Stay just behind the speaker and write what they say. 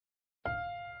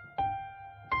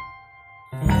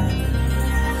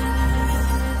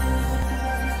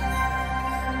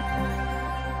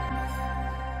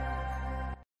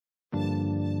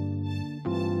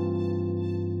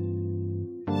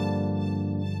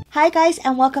Hi guys,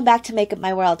 and welcome back to Makeup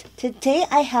My World. Today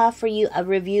I have for you a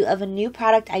review of a new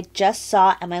product I just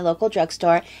saw at my local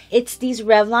drugstore. It's these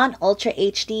Revlon Ultra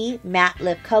HD matte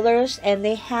lip colors, and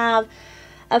they have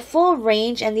a full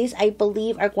range, and these I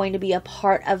believe are going to be a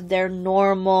part of their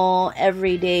normal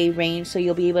everyday range, so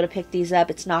you'll be able to pick these up.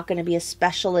 It's not going to be a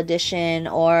special edition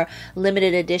or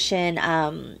limited edition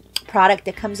product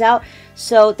that comes out.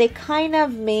 So they kind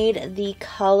of made the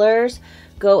colors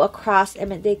go across. I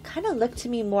mean, they kind of look to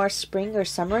me more spring or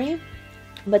summery,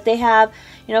 but they have,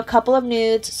 you know, a couple of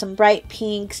nudes, some bright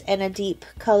pinks, and a deep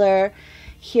color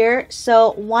here.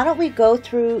 So why don't we go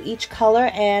through each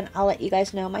color and I'll let you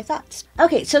guys know my thoughts.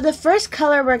 Okay, so the first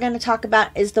color we're going to talk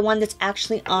about is the one that's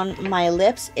actually on my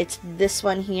lips. It's this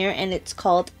one here, and it's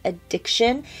called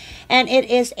Addiction, and it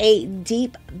is a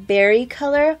deep berry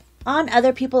color. On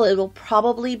other people it will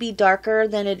probably be darker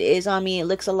than it is on me. It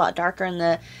looks a lot darker in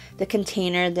the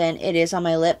container than it is on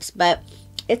my lips, but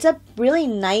it's a really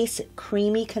nice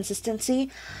creamy consistency.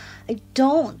 I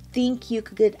don't think you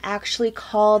could actually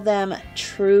call them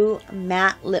true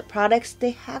matte lip products.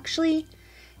 They actually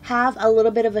have a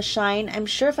little bit of a shine. I'm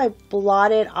sure if I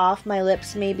blotted off my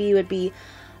lips maybe it would be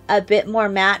a bit more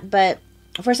matte, but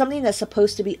for something that's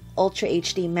supposed to be Ultra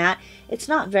HD matte, it's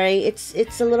not very, it's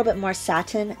a little bit more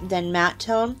satin than matte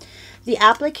tone. The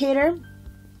applicator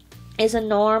is a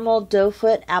normal doe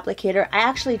foot applicator. I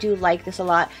actually do like this a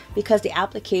lot because the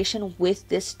application with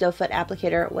this doe foot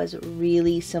applicator was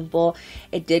really simple.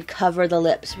 It did cover the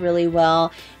lips really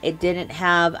well. It didn't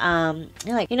have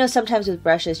like, you know, sometimes with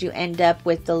brushes you end up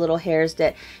with the little hairs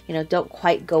that, you know, don't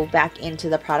quite go back into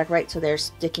the product right, so they're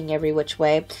sticking every which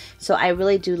way. So I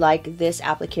really do like this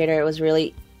applicator. It was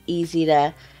really easy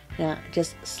to, you know,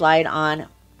 just slide on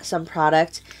some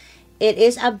product. It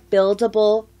is a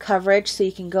buildable coverage, so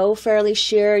you can go fairly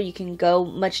sheer, you can go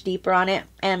much deeper on it,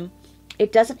 and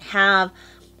it doesn't have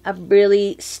a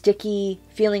really sticky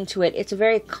feeling to it. It's a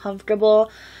very comfortable,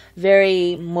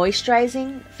 very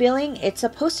moisturizing feeling. It's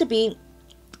supposed to be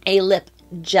a lip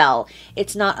gel.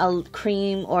 It's not a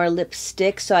cream or a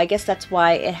lipstick, so I guess that's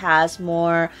why it has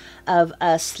more of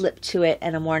a slip to it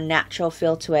and a more natural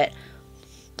feel to it.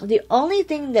 The only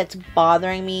thing that's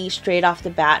bothering me straight off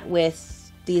the bat with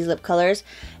these lip colors,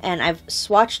 and I've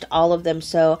swatched all of them,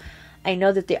 so I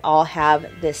know that they all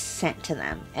have this scent to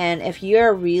them, and if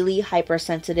you're really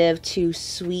hypersensitive to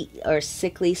sweet or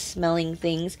sickly smelling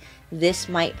things, this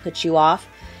might put you off.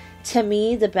 To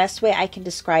me, the best way I can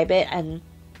describe it, and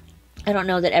I don't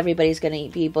know that everybody's going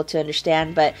to be able to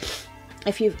understand, but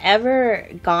if you've ever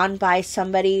gone by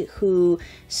somebody who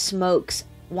smokes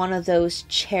one of those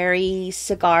cherry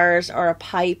cigars or a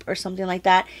pipe or something like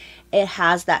that, it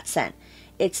has that scent.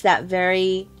 It's that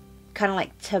very kind of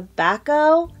like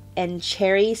tobacco and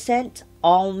cherry scent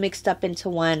all mixed up into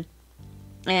one.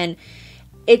 And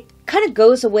it kind of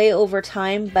goes away over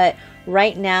time, but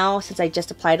right now, since I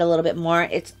just applied a little bit more,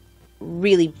 it's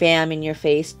really bam in your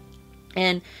face.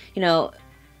 And, you know,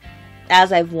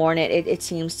 as I've worn it, it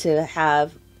seems to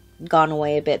have gone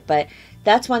away a bit, but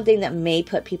that's one thing that may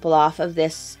put people off of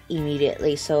this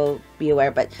immediately, so be aware.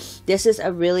 But this is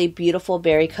a really beautiful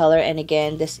berry color, and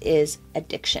again, this is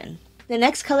Addiction. The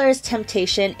next color is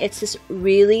Temptation. It's this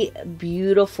really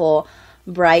beautiful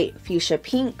bright fuchsia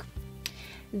pink.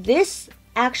 This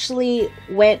actually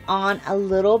went on a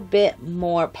little bit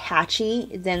more patchy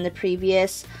than the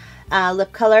previous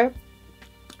lip color.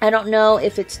 I don't know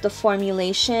if it's the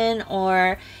formulation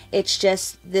or it's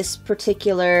just this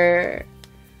particular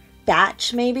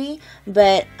batch maybe,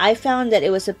 but I found that it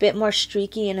was a bit more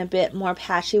streaky and a bit more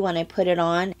patchy when I put it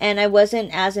on, and I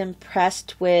wasn't as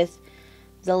impressed with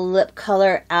the lip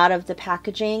color out of the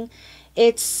packaging.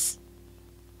 It's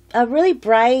a really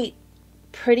bright,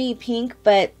 pretty pink,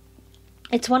 but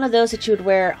it's one of those that you would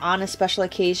wear on a special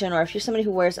occasion, or if you're somebody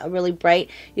who wears a really bright,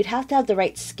 you'd have to have the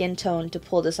right skin tone to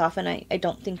pull this off, and I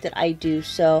don't think that I do.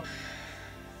 So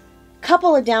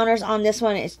couple of downers on this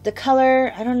one. It's the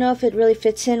color, I don't know if it really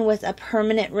fits in with a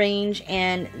permanent range,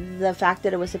 and the fact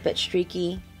that it was a bit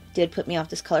streaky did put me off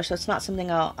this color, so it's not something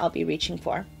I'll be reaching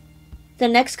for. The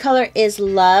next color is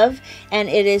Love, and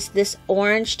it is this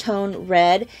orange tone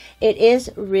red. It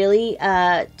is really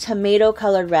a tomato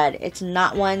colored red. It's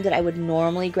not one that I would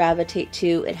normally gravitate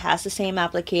to. It has the same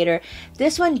applicator.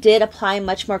 This one did apply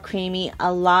much more creamy,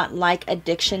 a lot like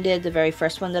Addiction did, the very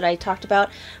first one that I talked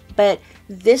about. But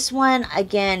this one,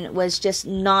 again, was just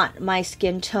not my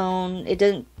skin tone. It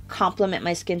didn't complement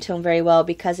my skin tone very well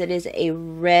because it is a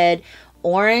red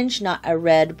orange, not a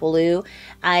red blue.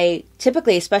 I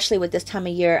typically, especially with this time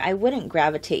of year, I wouldn't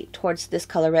gravitate towards this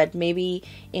color red, maybe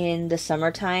in the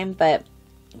summertime, but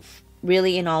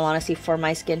really, in all honesty, for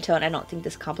my skin tone, I don't think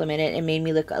this complimented. It made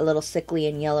me look a little sickly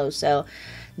and yellow, so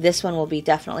this one will be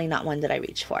definitely not one that I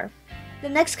reach for. The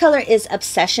next color is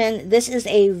Obsession. This is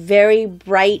a very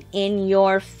bright,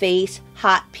 in-your-face,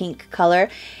 hot pink color.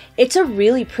 It's a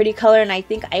really pretty color, and I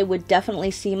think I would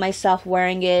definitely see myself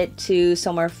wearing it to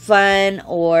somewhere fun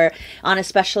or on a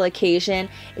special occasion.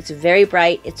 It's very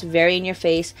bright. It's very in your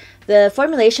face. The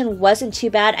formulation wasn't too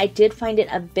bad. I did find it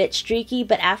a bit streaky,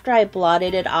 but after I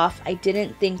blotted it off, I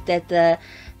didn't think that the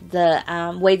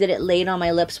way that it laid on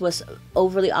my lips was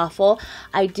overly awful.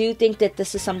 I do think that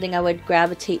this is something I would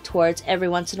gravitate towards every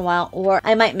once in a while, or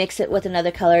I might mix it with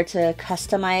another color to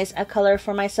customize a color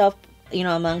for myself, you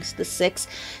know, amongst the 6.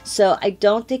 So I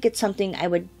don't think it's something I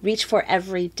would reach for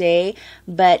every day,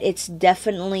 but it's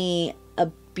definitely a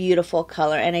beautiful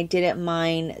color, and I didn't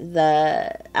mind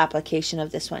the application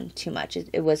of this one too much.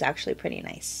 It was actually pretty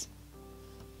nice.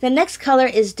 The next color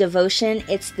is Devotion.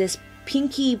 It's this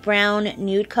pinky brown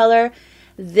nude color.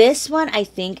 This one I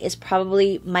think is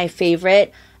probably my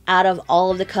favorite out of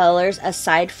all of the colors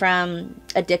aside from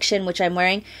Addiction, which I'm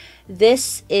wearing.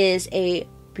 This is a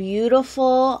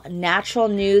beautiful natural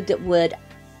nude that would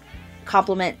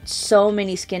complement so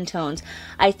many skin tones.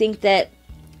 I think that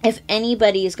if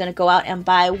anybody is going to go out and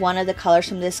buy one of the colors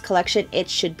from this collection, it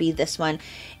should be this one.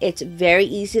 It's very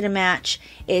easy to match.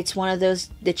 It's one of those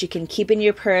that you can keep in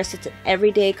your purse. It's an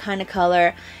everyday kind of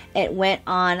color. It went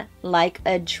on like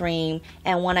a dream,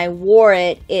 and when I wore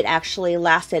it, it actually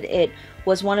lasted. It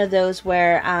was one of those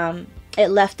where it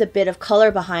left a bit of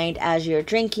color behind as you're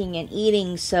drinking and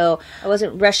eating, so I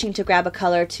wasn't rushing to grab a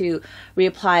color to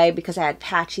reapply because I had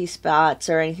patchy spots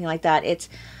or anything like that. It's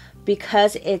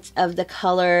because it's of the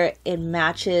color, it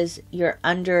matches your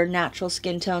under natural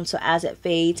skin tone, so as it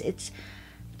fades, it's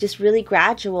just really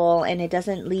gradual and it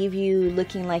doesn't leave you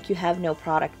looking like you have no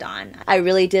product on. I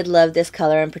really did love this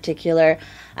color in particular.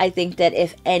 I think that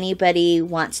if anybody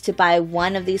wants to buy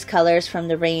one of these colors from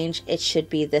the range, it should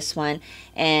be this one.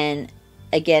 And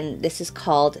again, this is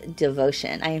called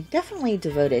Devotion. I am definitely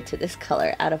devoted to this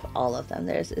color out of all of them.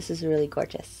 This is really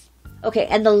gorgeous. Okay,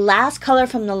 and the last color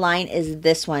from the line is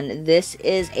this one. This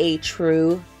is a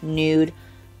true nude,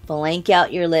 blank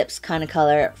out your lips kind of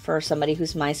color for somebody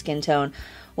who's my skin tone.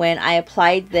 When I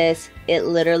applied this, it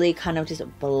literally kind of just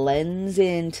blends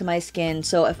into my skin.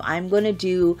 So if I'm going to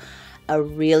do a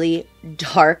really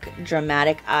dark,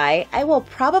 dramatic eye, I will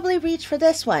probably reach for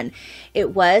this one.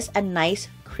 It was a nice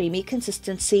creamy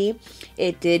consistency.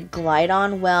 It did glide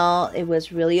on well. It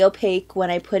was really opaque when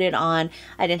I put it on.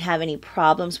 I didn't have any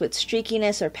problems with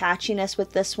streakiness or patchiness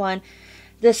with this one.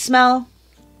 The smell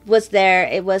was there.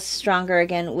 It was stronger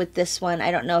again with this one.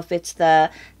 I don't know if it's the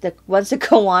ones that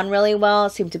go on really well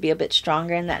seem to be a bit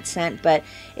stronger in that scent, but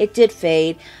it did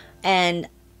fade. And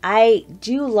I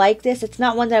do like this. It's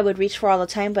not one that I would reach for all the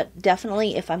time, but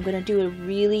definitely if I'm going to do a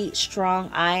really strong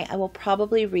eye, I will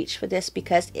probably reach for this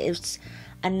because it's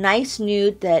a nice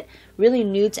nude that really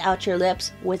nudes out your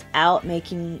lips without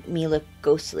making me look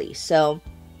ghostly. So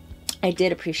I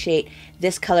did appreciate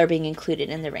this color being included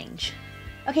in the range.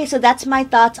 Okay, so that's my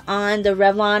thoughts on the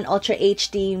Revlon Ultra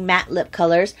HD matte lip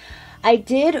colors. I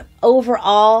did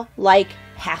overall like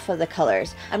half of the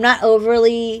colors. I'm not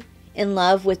overly in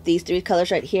love with these 3 colors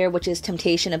right here, which is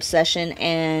Temptation, Obsession,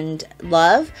 and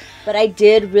Love. But I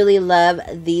did really love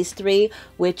these 3,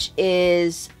 which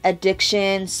is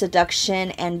Addiction,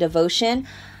 Seduction, and Devotion.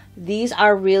 These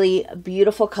are really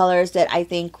beautiful colors that I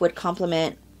think would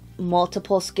complement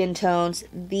multiple skin tones.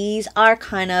 These are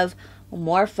kind of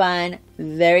more fun,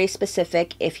 very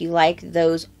specific. If you like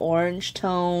those orange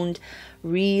toned,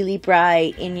 really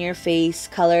bright, in your face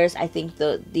colors, I think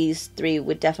these 3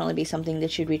 would definitely be something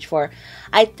that you'd reach for.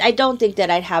 I don't think that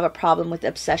I'd have a problem with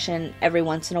Obsession every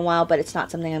once in a while, but it's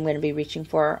not something I'm going to be reaching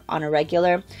for on a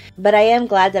regular. But I am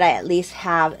glad that I at least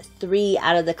have 3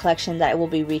 out of the collection that I will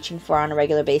be reaching for on a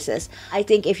regular basis. I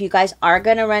think if you guys are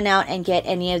going to run out and get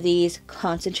any of these,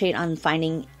 concentrate on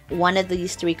finding one of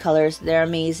these 3 colors. They're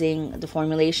amazing. The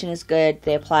formulation is good.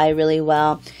 They apply really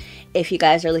well. If you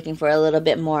guys are looking for a little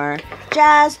bit more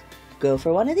jazz, go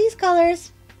for one of these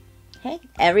colors. Hey,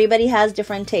 everybody has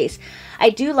different tastes.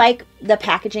 I do like the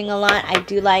packaging a lot. I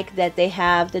do like that they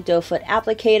have the doe foot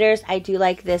applicators. I do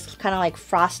like this kind of like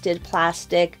frosted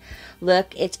plastic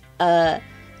look. It's a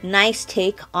nice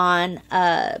take on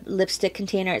a lipstick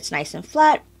container. It's nice and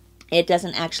flat. It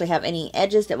doesn't actually have any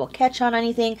edges that will catch on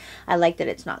anything. I like that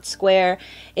it's not square.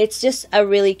 It's just a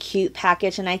really cute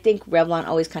package, and I think Revlon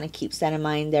always kind of keeps that in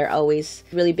mind. They're always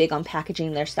really big on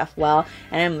packaging their stuff well,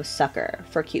 and I'm a sucker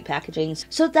for cute packaging.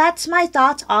 So that's my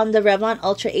thoughts on the Revlon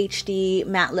Ultra HD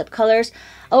matte lip colors.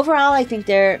 Overall, I think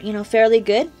they're, fairly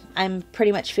good. I'm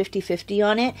pretty much 50-50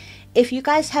 on it. If you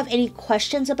guys have any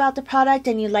questions about the product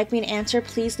and you'd like me to answer,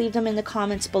 please leave them in the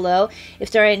comments below.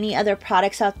 If there are any other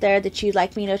products out there that you'd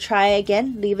like me to try,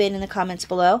 again, leave it in the comments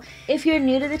below. If you're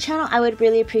new to the channel, I would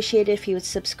really appreciate it if you would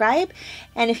subscribe.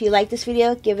 And if you like this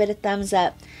video, give it a thumbs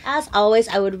up. As always,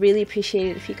 I would really appreciate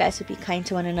it if you guys would be kind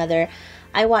to one another.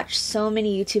 I watch so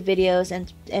many YouTube videos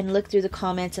and look through the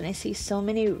comments, and I see so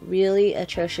many really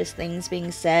atrocious things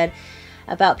being said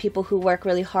about people who work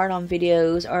really hard on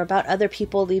videos, or about other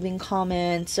people leaving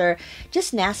comments, or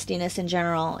just nastiness in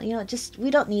general. You know, just,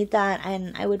 we don't need that,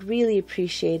 and I would really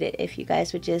appreciate it if you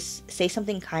guys would just say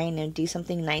something kind and do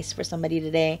something nice for somebody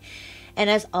today. And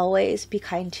as always, be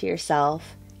kind to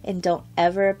yourself, and don't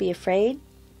ever be afraid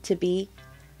to be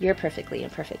your perfectly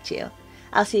imperfect you.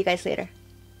 I'll see you guys later.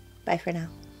 Bye for now.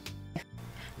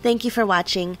 Thank you for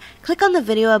watching. Click on the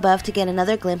video above to get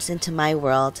another glimpse into my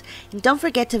world. And don't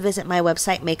forget to visit my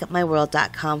website,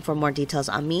 MakeupMaiWorld.com, for more details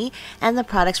on me and the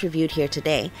products reviewed here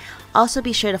today. Also,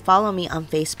 be sure to follow me on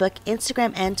Facebook,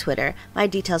 Instagram, and Twitter. My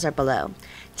details are below.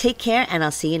 Take care, and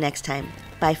I'll see you next time.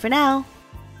 Bye for now.